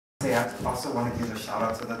actually, I also want to give a shout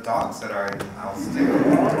out to the dogs that are in the house too.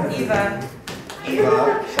 Eva.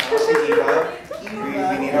 Eva, shout out to Eva.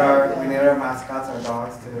 We need our mascots, our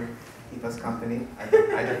dogs, to keep us company. I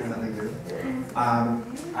definitely do.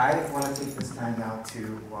 I want to take this time now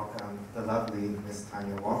to welcome the lovely Miss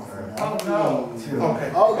Tanya Walker. Oh no.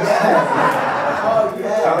 Okay. Oh yes. Oh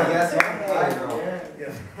yes. Oh yes. Hi, girl.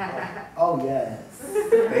 Yeah. Oh yes.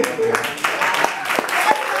 Thank you.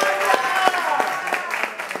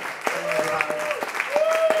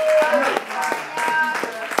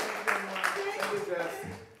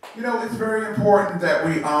 You know, it's very important that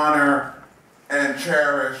we honor and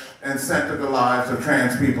cherish and center the lives of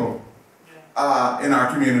trans people in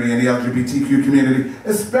our community, in the LGBTQ community,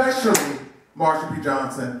 especially Marsha P.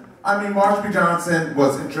 Johnson. I mean, Marsha P. Johnson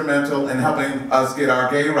was instrumental in helping us get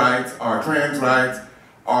our gay rights, our trans rights,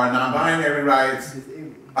 our non-binary rights,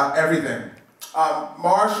 everything.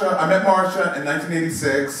 I met Marsha in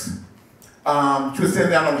 1986. She was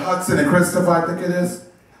sitting down on Hudson and Christopher, I think it is,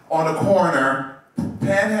 on a corner,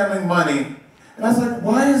 panhandling money. And I was like,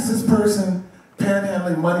 why is this person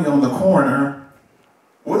panhandling money on the corner?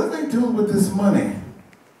 What are they doing with this money?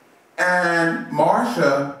 And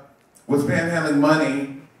Marsha was panhandling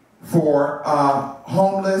money for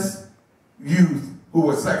homeless youth who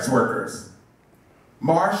were sex workers.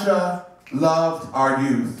 Marsha loved our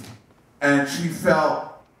youth, and she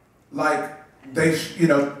felt like they've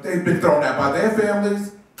been thrown out by their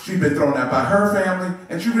families, she'd been thrown out by her family,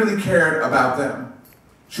 and she really cared about them.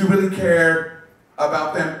 She really cared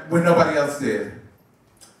about them when nobody else did.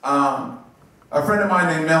 A friend of mine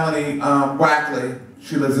named Melanie Wackley,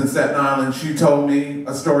 she lives in Staten Island, she told me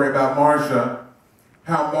a story about Marsha,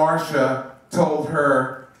 how Marsha told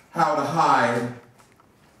her how to hide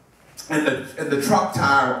in the truck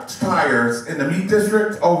tires in the meat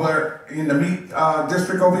district over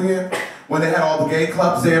here, when they had all the gay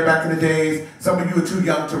clubs there back in the days. Some of you are too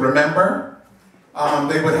young to remember.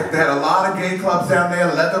 They had a lot of gay clubs down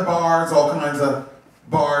there, leather bars, all kinds of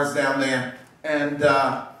bars down there. And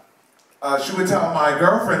she would tell my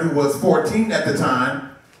girlfriend, who was 14 at the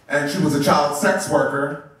time, and she was a child sex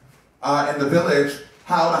worker in the village,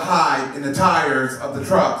 how to hide in the tires of the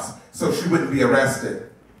trucks so she wouldn't be arrested.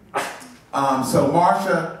 So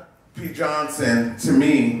Marsha P. Johnson, to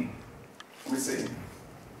me, let me see.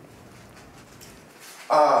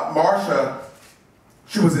 Marsha,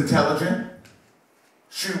 she was intelligent.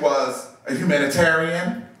 She was a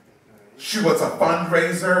humanitarian. She was a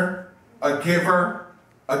fundraiser, a giver,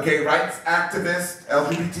 a gay rights activist,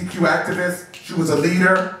 LGBTQ activist. She was a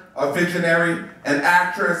leader, a visionary, an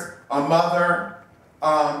actress, a mother.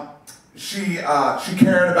 She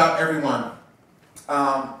cared about everyone.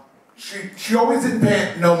 She always didn't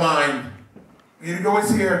pay no mind. You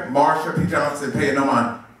always hear Marsha P. Johnson pay no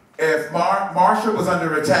mind. If Marsha was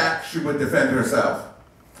under attack, she would defend herself.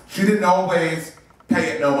 She didn't always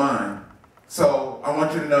pay it no mind. So I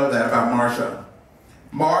want you to know that about Marsha.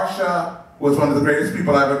 Marsha was one of the greatest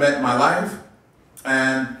people I ever met in my life.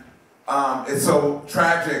 And it's so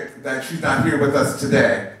tragic that she's not here with us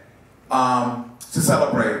today to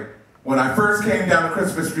celebrate. When I first came down to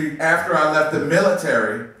Christopher Street after I left the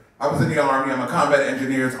military, I was in the Army. I'm a combat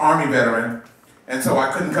engineer's Army veteran. And so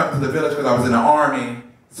I couldn't come to the village because I was in the Army,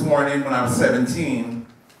 sworn in when I was 17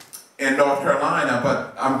 in North Carolina,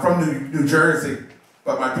 but I'm from New Jersey,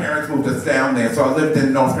 but my parents moved us down there. So I lived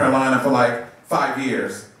in North Carolina for like 5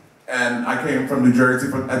 years. And I came from New Jersey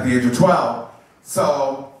at the age of 12.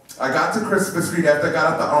 So I got to Christopher Street after I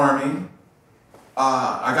got out the Army.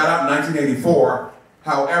 I got out in 1984.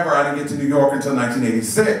 However, I didn't get to New York until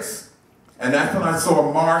 1986. And that's when I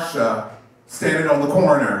saw Marsha standing on the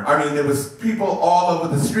corner. I mean, there was people all over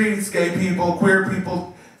the streets, gay people, queer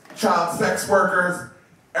people, child sex workers,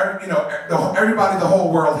 everybody the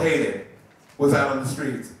whole world hated was out on the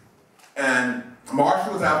streets. And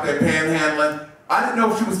Marsha was out there panhandling. I didn't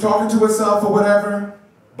know if she was talking to herself or whatever,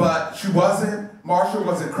 but she wasn't. Marsha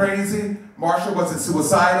wasn't crazy. Marsha wasn't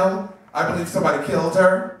suicidal. I believe somebody killed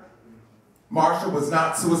her. Marsha was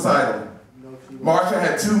not suicidal. Marsha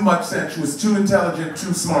had too much sense. She was too intelligent,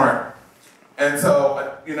 too smart. And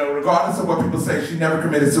so, regardless of what people say, she never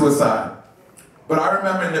committed suicide. But I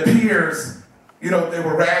remember in the piers, they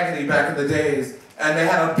were raggedy back in the days, and they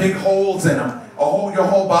had big holes in them. Your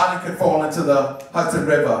whole body could fall into the Hudson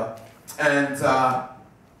River. And I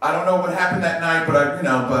don't know what happened that night, but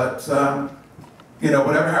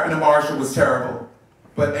whatever happened to Marsha was terrible.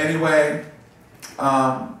 But anyway,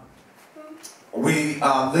 we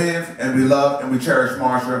live and we love and we cherish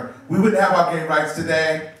Marsha. We wouldn't have our gay rights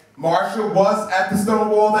today. Marsha was at the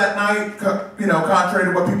Stonewall that night, contrary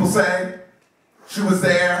to what people say. She was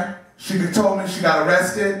there. She told me she got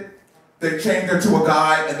arrested. They chained her to a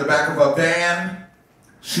guy in the back of a van.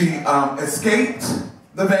 She escaped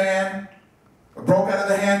the van, broke out of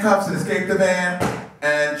the handcuffs and escaped the van,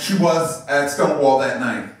 and she was at Stonewall that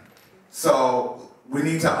night. So we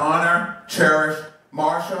need to honor, cherish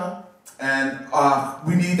Marsha, and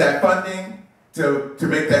we need that funding to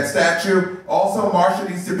make that statue. Also, Marsha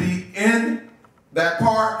needs to be in that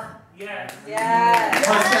park. Yes. Yes.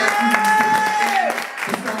 Her statue needs to be in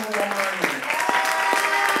the Stonewall Monument.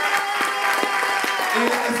 In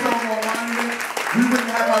the Stonewall Monument, we wouldn't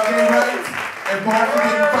have our gay rights if Marsha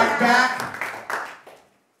didn't fight back.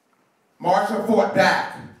 Marsha fought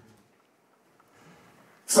back.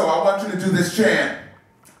 So I want you to do this chant.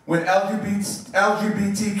 When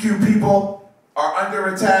LGBTQ people are under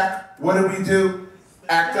attack, what do?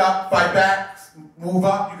 Act up, fight back, move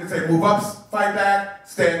up. You can say move up, fight back,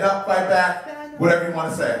 stand up, fight back, whatever you want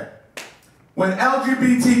to say. When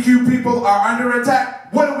LGBTQ people are under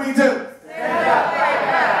attack, what do? Stand up, fight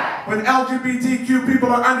back. When LGBTQ people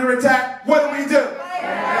are under attack, what do?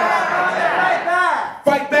 Fight back.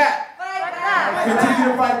 Fight back.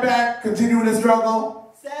 Continue to fight back, continue in the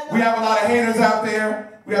struggle. We have a lot of haters out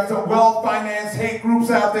there. We have some well-financed hate groups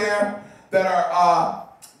out there that are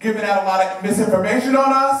giving out a lot of misinformation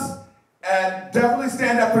on us. And definitely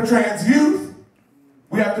stand up for trans youth.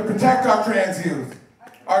 We have to protect our trans youth.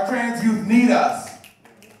 Our trans youth need us.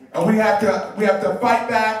 And we have to fight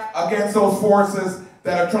back against those forces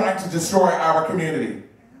that are trying to destroy our community.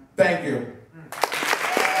 Thank you.